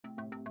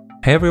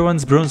Hey everyone,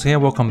 it's Bruns here,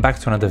 welcome back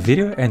to another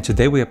video, and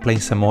today we are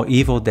playing some more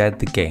Evil Dead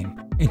The Game.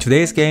 In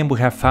today's game we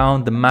have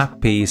found the map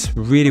piece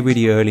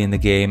really early in the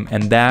game,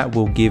 and that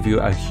will give you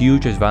a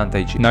huge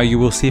advantage. Now you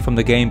will see from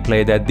the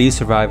gameplay that these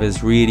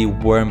survivors really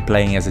weren't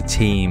playing as a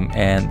team,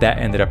 and that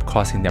ended up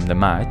costing them the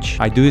match.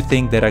 I do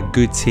think that a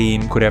good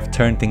team could have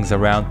turned things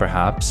around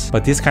perhaps,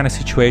 but this kind of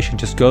situation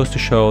just goes to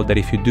show that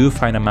if you do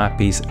find a map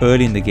piece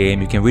early in the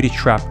game, you can really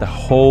trap the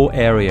whole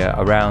area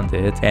around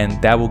it,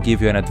 and that will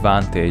give you an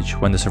advantage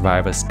when the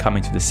survivors come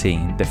into the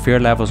scene. The fear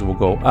levels will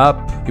go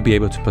up, you'll be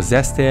able to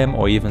possess them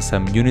or even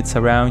some units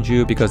around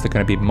you because there are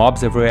going to be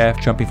mobs everywhere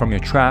jumping from your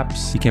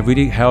traps. It can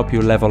really help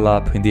you level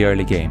up in the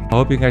early game. I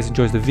hope you guys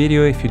enjoyed the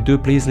video. If you do,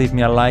 please leave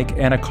me a like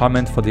and a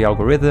comment for the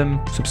algorithm.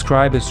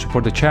 Subscribe and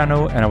support the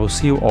channel, and I will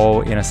see you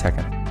all in a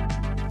second.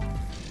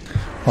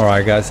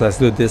 Alright guys, let's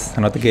do this.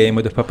 Another game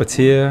with the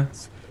Puppeteer.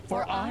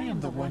 For I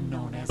am the one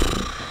known as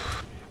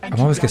I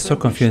always get so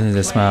confused in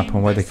this map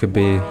on where they could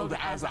be.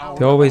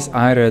 They're always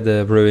either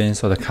the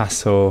ruins or the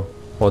castle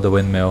or the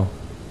windmill.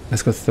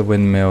 Let's go to the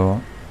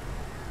windmill.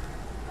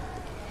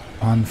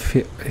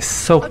 It's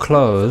so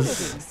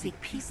close.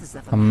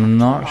 I'm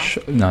not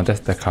sure. No,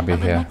 that can't be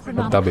here.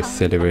 That'll be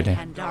silly, really.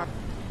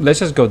 Let's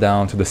just go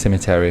down to the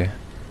cemetery.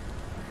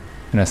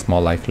 And that's more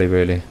likely,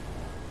 really.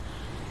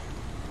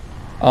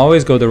 I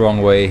always go the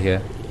wrong way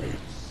here.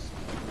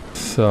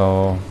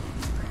 So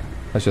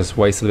let's just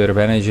waste a bit of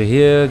energy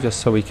here,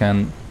 just so we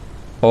can...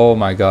 Oh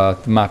my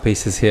god, the map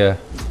piece is here.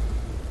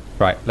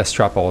 Right, let's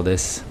trap all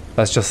this.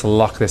 Let's just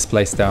lock this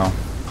place down.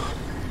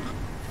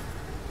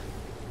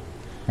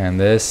 And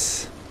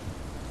this.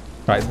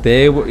 Right,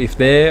 if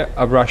they're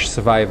a rush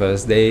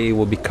survivors, they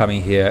will be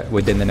coming here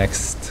within the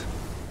next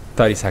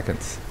 30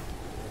 seconds.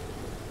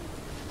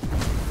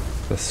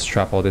 Let's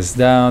trap all this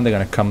down. They're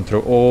gonna come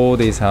through all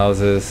these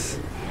houses.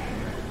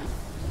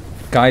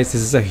 Guys,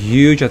 this is a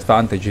huge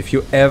advantage. If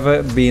you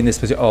ever be in this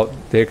position... Oh,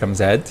 there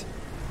comes Ed.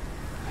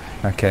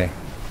 Okay.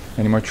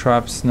 Any more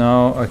traps?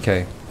 No?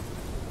 Okay.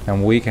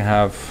 And we can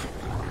have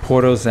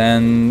portals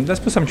and...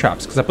 Let's put some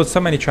traps, because I put so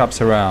many traps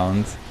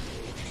around.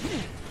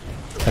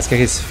 Let's get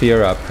his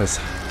fear up as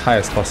high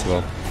as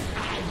possible.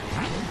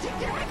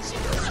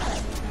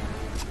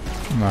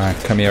 Alright,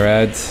 come here,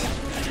 Ed.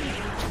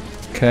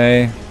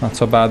 Okay, not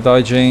so bad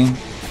dodging.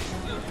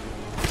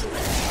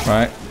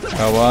 Right,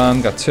 got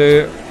one, got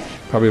two.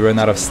 Probably run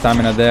out of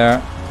stamina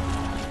there.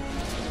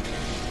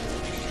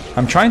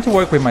 I'm trying to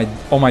work with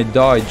my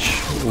dodge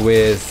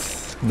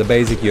with the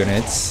basic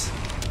units,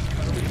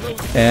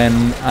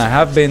 and I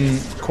have been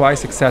quite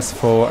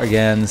successful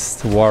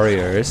against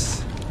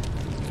warriors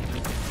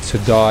to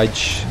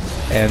dodge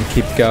and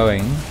keep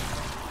going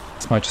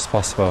as much as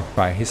possible.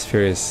 Right, his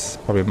fear is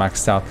probably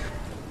maxed out.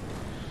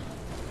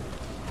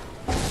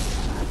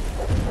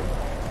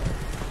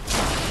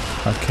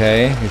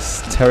 Okay,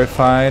 he's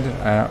terrified.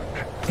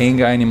 Ain't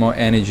got any more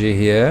energy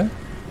here.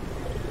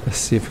 Let's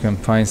see if we can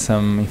find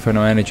some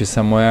inferno energy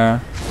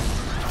somewhere.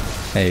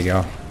 There you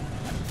go.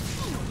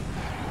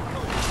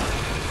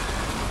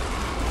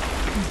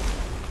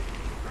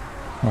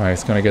 Alright,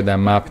 he's gonna get that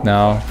map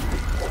now.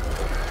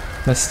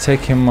 Let's take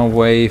him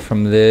away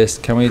from this.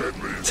 Can we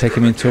take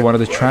him into one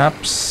of the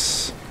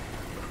traps?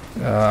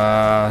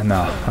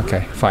 No.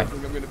 Okay, fine.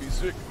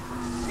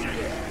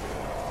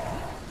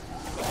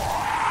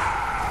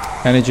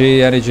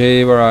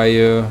 Energy, where are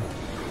you?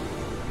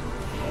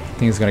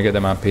 I think he's gonna get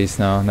the map piece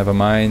now. Never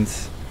mind.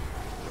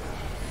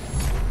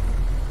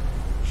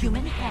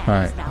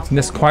 Alright,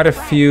 there's quite a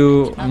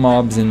few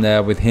mobs in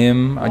there with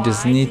him. I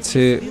just need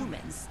to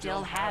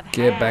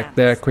get back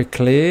there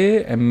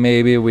quickly, and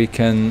maybe we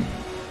can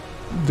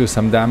do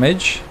some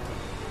damage.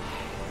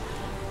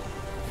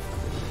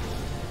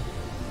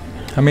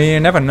 I mean, you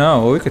never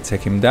know. We could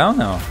take him down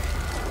now.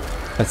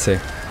 Let's see.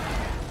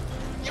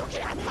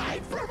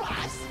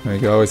 There we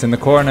go. He's in the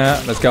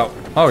corner. Let's go.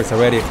 Oh, it's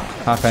already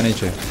half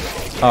energy.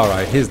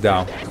 Alright, he's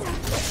down.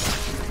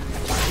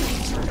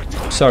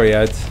 Sorry,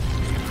 Ed.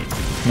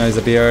 No, it's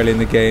a bit early in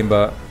the game,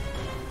 but...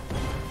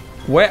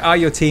 Where are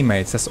your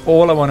teammates? That's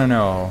all I want to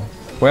know.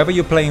 Whoever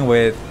you're playing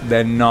with,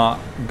 they're not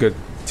good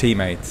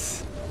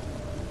teammates.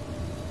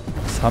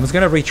 So I'm just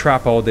gonna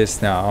retrap all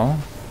this now,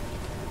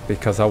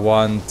 because I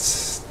want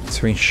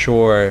to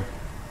ensure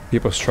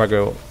people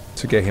struggle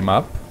to get him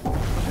up.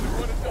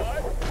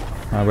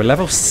 We're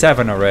level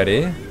 7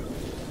 already.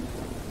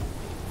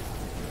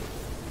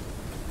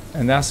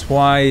 And that's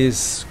why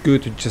it's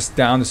good to just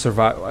down the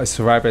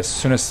survivor as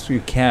soon as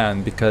you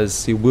can,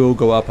 because you will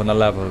go up on the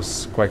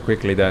levels quite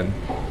quickly then.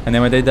 And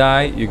then when they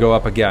die, you go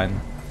up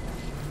again.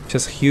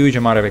 Just a huge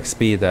amount of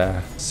XP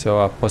there. So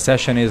our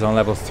possession is on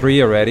level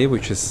 3 already,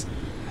 which is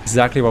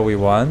exactly what we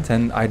want.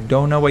 And I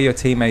don't know where your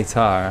teammates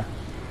are.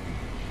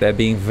 They're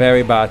being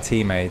very bad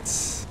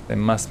teammates. They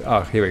must...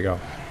 Oh, here we go.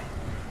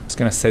 I was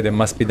gonna say they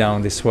must be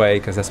down this way,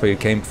 because that's where you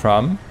came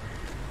from.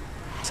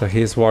 So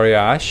here's Warrior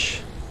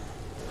Ash.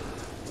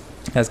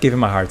 Let's give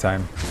him a hard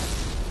time.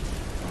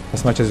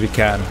 As much as we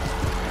can.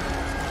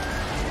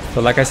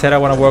 So like I said, I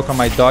want to work on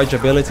my dodge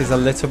abilities a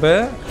little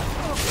bit.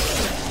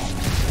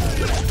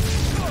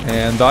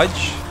 And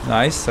dodge.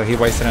 Nice, so he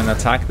wasted an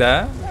attack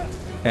there.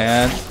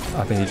 And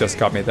I think he just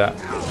got me there.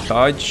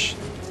 Dodge.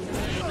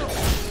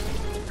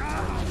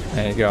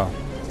 There you go.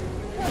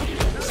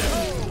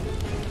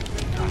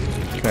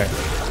 Okay.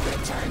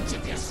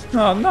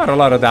 No, not a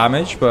lot of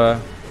damage, but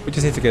we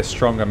just need to get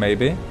stronger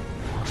maybe.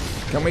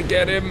 Can we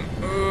get him?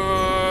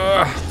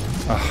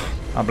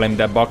 I blame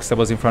that box that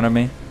was in front of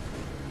me.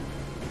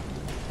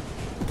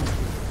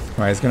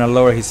 Alright, he's gonna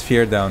lower his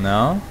fear down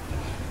now.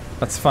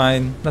 That's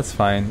fine, that's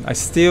fine. I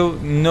still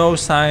no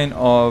sign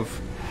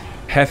of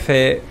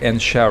Hefe and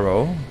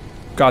Cheryl.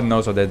 God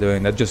knows what they're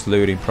doing. They're just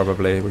looting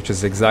probably, which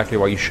is exactly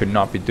what you should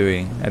not be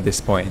doing at this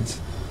point.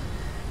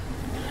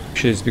 You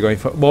should just be going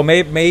for... Well,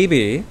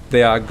 maybe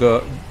they are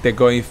they're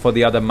going for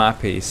the other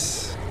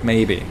mappies.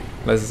 Maybe.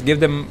 Let's give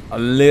them a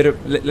little...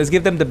 Let's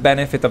give them the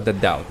benefit of the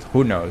doubt.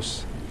 Who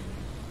knows?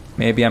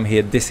 Maybe I'm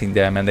here dissing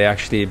them and they're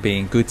actually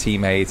being good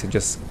teammates and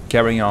just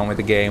carrying on with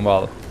the game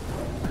while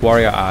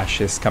Warrior Ash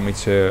is coming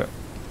to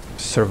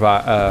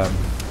survive,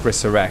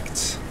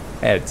 resurrect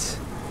Ed.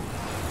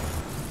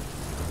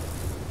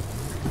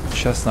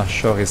 Just not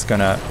sure he's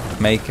gonna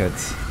make it.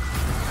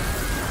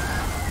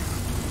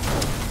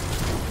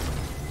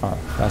 Oh,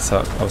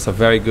 that was a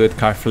very good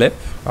card flip.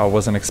 I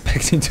wasn't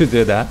expecting to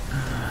do that.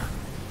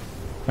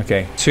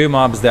 Okay, 2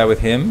 mobs there with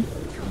him.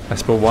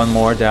 Let's put 1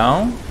 more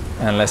down.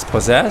 And let's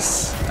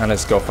possess. And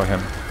let's go for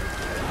him.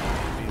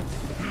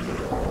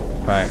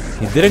 Right,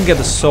 he didn't get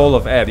the soul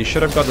of Ed. He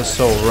should have got the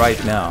soul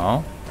right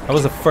now. That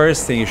was the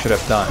first thing he should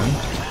have done.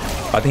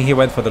 I think he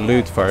went for the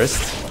loot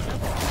first.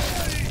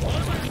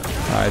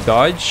 Alright,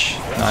 dodge.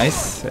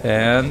 Nice.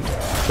 And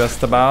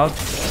just about.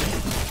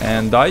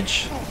 And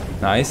dodge.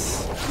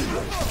 Nice.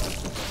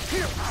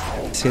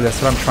 See,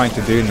 that's what I'm trying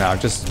to do now.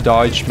 Just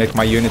dodge, make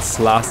my units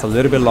last a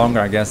little bit longer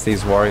against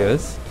these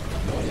warriors.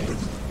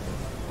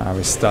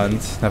 We're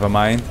stunned. Never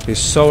mind. He's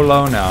so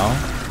low now.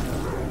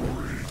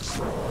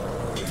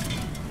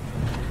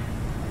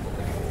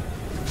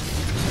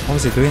 What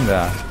was he doing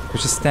there? He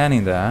was just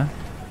standing there.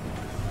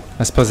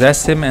 Let's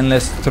possess him and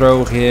let's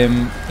throw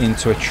him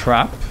into a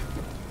trap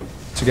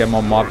to get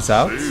more mobs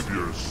out.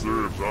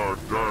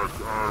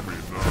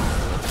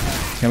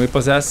 Can we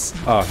possess?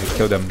 Oh, he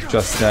killed him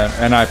just then.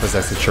 And I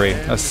possessed the tree.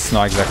 That's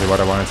not exactly what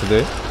I wanted to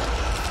do.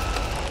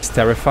 He's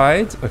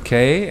terrified.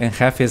 Okay, and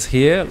Hefe is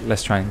here.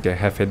 Let's try and get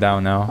Hefe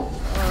down now.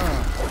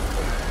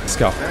 Let's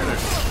go.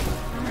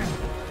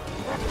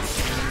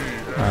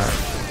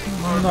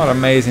 Not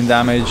amazing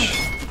damage.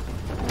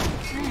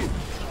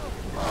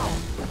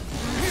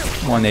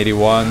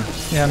 181.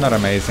 Yeah, not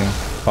amazing.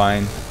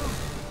 Fine.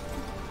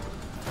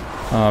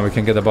 Oh, we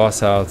can get the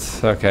boss out.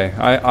 Okay,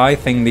 I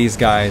think these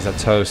guys are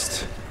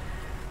toast.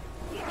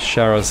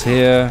 Cheryl's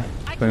here,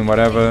 doing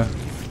whatever.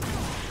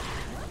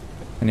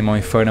 Any more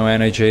Inferno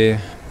energy?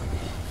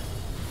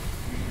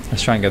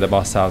 Let's try and get the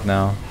boss out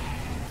now.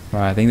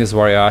 Right, I think this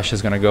Warrior Ash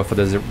is gonna go for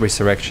the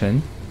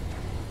resurrection.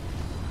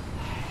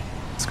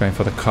 It's going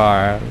for the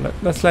car.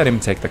 Let's let him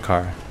take the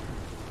car.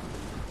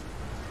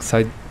 So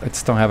I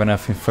just don't have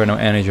enough Inferno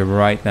energy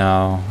right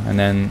now. And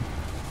then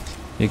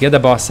you get the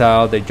boss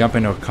out, they jump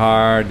into a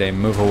car, they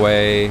move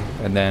away,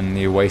 and then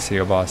you waste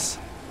your boss.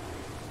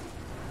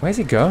 Where's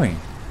he going?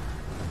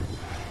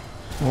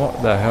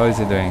 What the hell is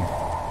he doing?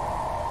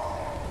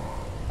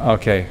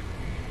 Okay.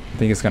 I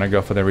think he's gonna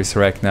go for the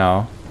resurrect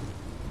now.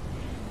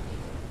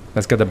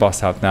 Let's get the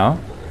boss out now.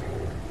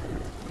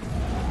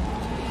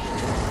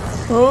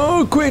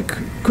 Oh, quick!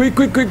 Quick,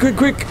 quick, quick, quick,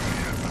 quick!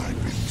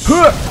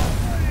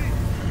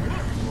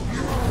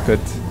 Good.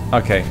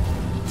 Okay.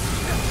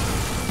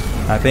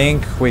 I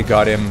think we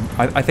got him.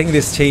 I think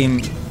this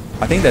team...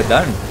 I think they're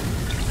done.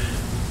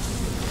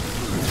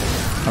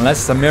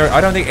 Unless Samir...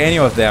 I don't think any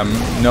of them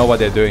know what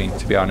they're doing,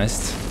 to be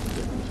honest.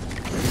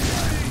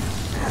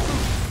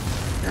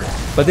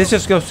 But this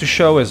just goes to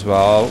show as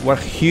well what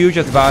huge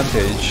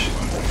advantage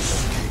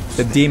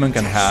the demon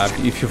can have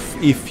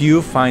if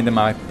you find the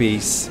map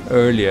piece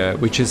earlier,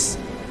 which is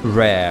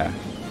rare.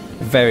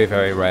 Very,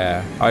 very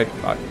rare. I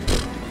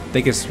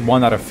think it's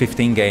 1 out of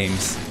 15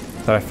 games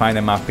that I find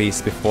a map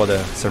piece before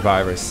the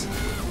survivors.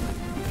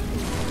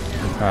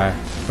 Alright,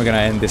 we're gonna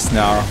end this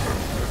now.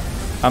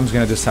 I'm just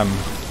gonna do some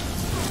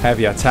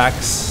heavy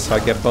attacks so I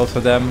get both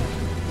of them.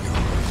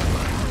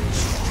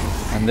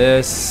 And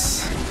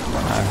this.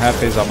 I'm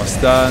happy it's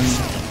almost done.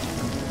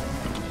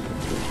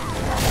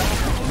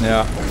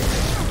 Yeah.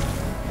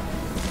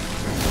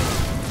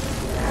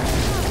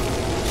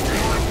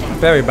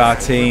 Very bad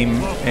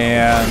team,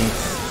 and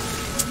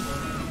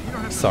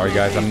sorry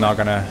guys, I'm not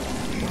gonna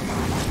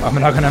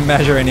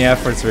measure any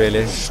efforts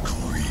really.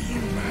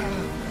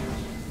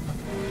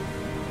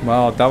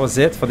 Well, that was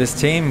it for this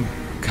team.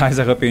 Guys,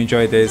 I hope you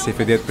enjoyed this. If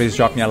you did, please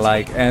drop me a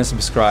like and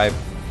subscribe,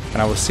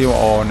 and I will see you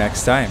all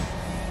next time.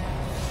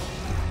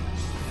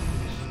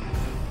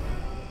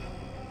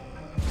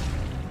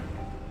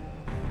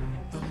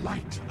 The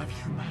light of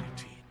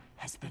humanity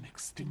has been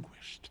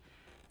extinguished.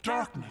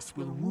 Darkness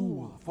will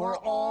rule for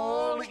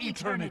all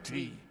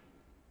eternity.